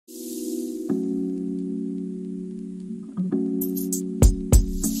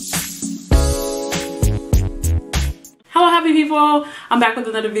happy people, I'm back with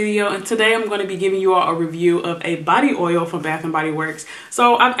another video, and today I'm going to be giving you all a review of a body oil from Bath & Body Works.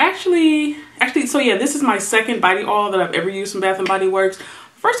 So I've actually this is my second body oil that I've ever used from Bath & Body Works.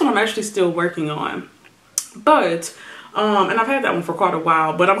 First one I'm actually still working on, but and I've had that one for quite a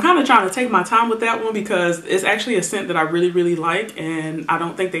while, but I'm kind of trying to take my time with that one because it's actually a scent that I really like, and I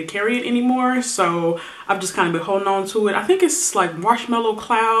don't think they carry it anymore, so I've just kind of been holding on to it. I think it's like Marshmallow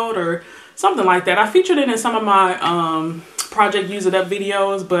Cloud or something like that. I featured it in some of my project use it up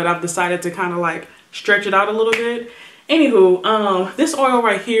videos, but I've decided to kind of like stretch it out a little bit. Anywho, this oil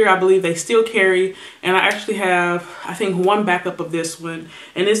right here, I believe they still carry, and I actually have, I think, one backup of this one,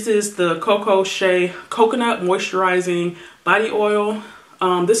 and this is the Coco Shea Coconut Moisturizing Body Oil.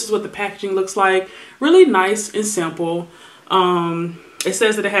 This is what the packaging looks like. Really nice and simple. It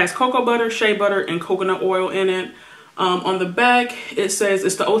says that it has cocoa butter, shea butter, and coconut oil in it. On the back, it says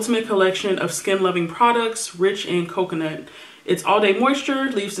it's the ultimate collection of skin-loving products rich in coconut. It's all-day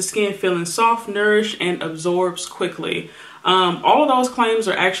moisture, leaves the skin feeling soft, nourished, and absorbs quickly. All of those claims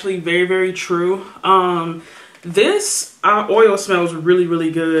are actually very true. This oil smells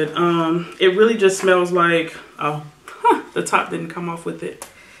really good. It really just smells like, the top didn't come off with it.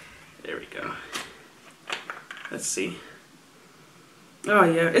 There we go. Let's see. Oh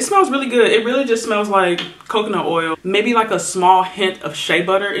yeah, it smells really good. It really just smells like coconut oil. Maybe like a small hint of shea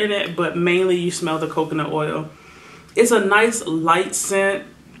butter in it, but mainly you smell the coconut oil. It's a nice light scent.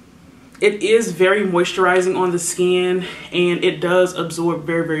 It is very moisturizing on the skin, and it does absorb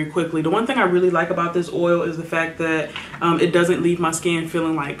very quickly. The one thing I really like about this oil is the fact that it doesn't leave my skin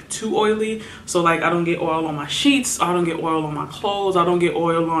feeling like too oily. So like I don't get oil on my sheets, I don't get oil on my clothes, I don't get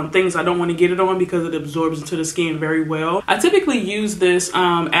oil on things I don't want to get it on because it absorbs into the skin very well. I typically use this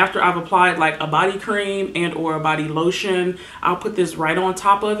after I've applied like a body cream and or a body lotion. I'll put this right on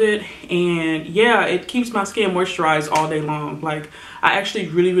top of it, and yeah, it keeps my skin moisturized all day long. Like, I actually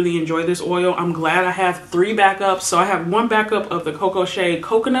really enjoy this oil. I'm glad I have 3 backups. So I have 1 backup of the Coco Shea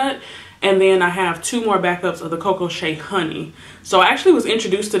Coconut, and then I have 2 more backups of the Coco Shea Honey. So I actually was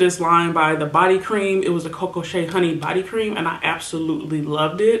introduced to this line by the body cream. It was the Coco Shea Honey body cream, and I absolutely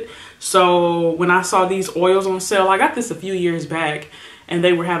loved it. So when I saw these oils on sale, I got this a few years back, and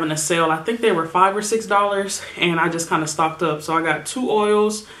they were having a sale. I think they were $5 or $6, and I just kind of stocked up. So I got 2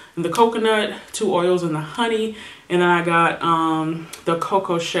 oils in the coconut, 2 oils in the honey, and then I got the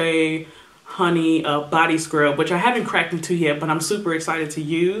Coco Shea Honey body scrub, which I haven't cracked into yet, but I'm super excited to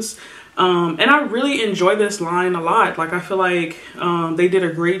use. And I really enjoy this line a lot. Like, I feel like they did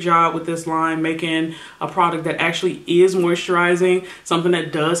a great job with this line, making a product that actually is moisturizing, something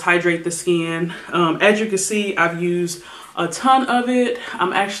that does hydrate the skin. As you can see, I've used a ton of it.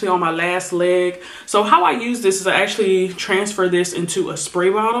 I'm actually on my last leg. So how I use this is I actually transfer this into a spray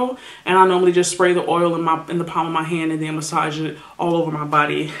bottle, and I normally just spray the oil in the palm of my hand and then massage it all over my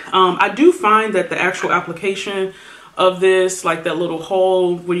body. I do find that the actual application of this, like that little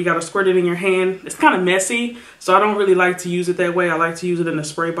hole where you got to squirt it in your hand, it's kind of messy, so I don't really like to use it that way. I like to use it in a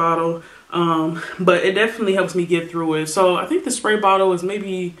spray bottle, but it definitely helps me get through it. So I think the spray bottle is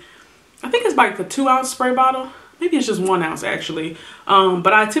maybe, I think it's like a 2-ounce spray bottle. Maybe it's just 1 ounce actually.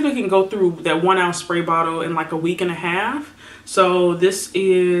 But I typically can go through that 1 ounce spray bottle in like a week and a half. So this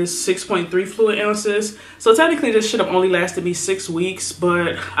is 6.3 fluid ounces. So technically this should have only lasted me 6 weeks,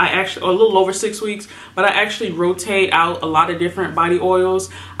 but I actually, or a little over 6 weeks, but I actually rotate out a lot of different body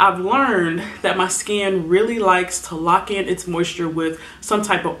oils. I've learned that my skin really likes to lock in its moisture with some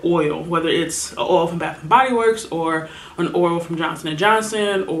type of oil, whether it's an oil from Bath & Body Works or an oil from Johnson &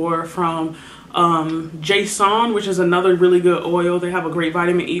 Johnson or from Jason, which is another really good oil. They have a great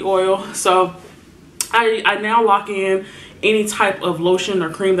vitamin E oil. So I now lock in any type of lotion or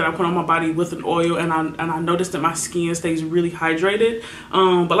cream that I put on my body with an oil, and I noticed that my skin stays really hydrated.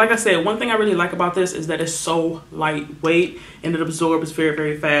 But like I said, one thing I really like about this is that it's so lightweight and it absorbs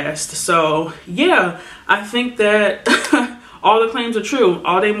very fast. So yeah, I think that all the claims are true.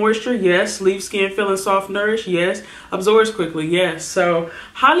 All-day moisture, yes. Leaves skin feeling soft, nourished, yes. Absorbs quickly, yes. So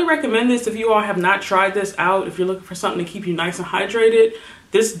highly recommend this if you all have not tried this out. If you're looking for something to keep you nice and hydrated,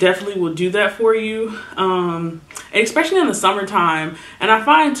 this definitely will do that for you, especially in the summertime. And I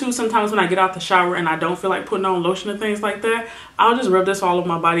find too, sometimes when I get out the shower and I don't feel like putting on lotion and things like that, I'll just rub this all over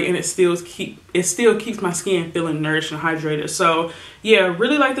my body, and it still keeps my skin feeling nourished and hydrated. So yeah,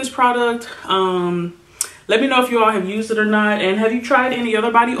 really like this product. Let me know if you all have used it or not, and have you tried any other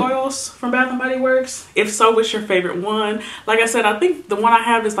body oils from Bath & Body Works? If so, what's your favorite one? Like I said, I think the one I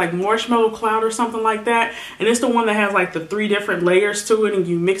have is like Marshmallow Cloud or something like that, and it's the one that has like the 3 different layers to it, and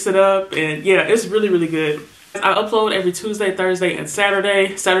you mix it up, and yeah, it's really good. I upload every Tuesday, Thursday, and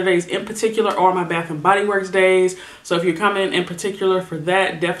Saturday. Saturdays in particular are my Bath & Body Works days. So if you're coming in particular for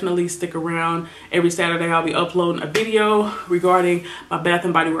that, definitely stick around. Every Saturday I'll be uploading a video regarding my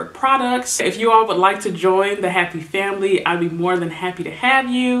Bath & Body Works products. If you all would like to join the happy family, I'd be more than happy to have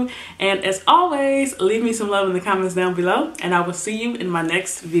you. And as always, leave me some love in the comments down below, and I will see you in my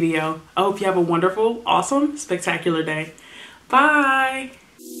next video. I hope you have a wonderful, awesome, spectacular day. Bye.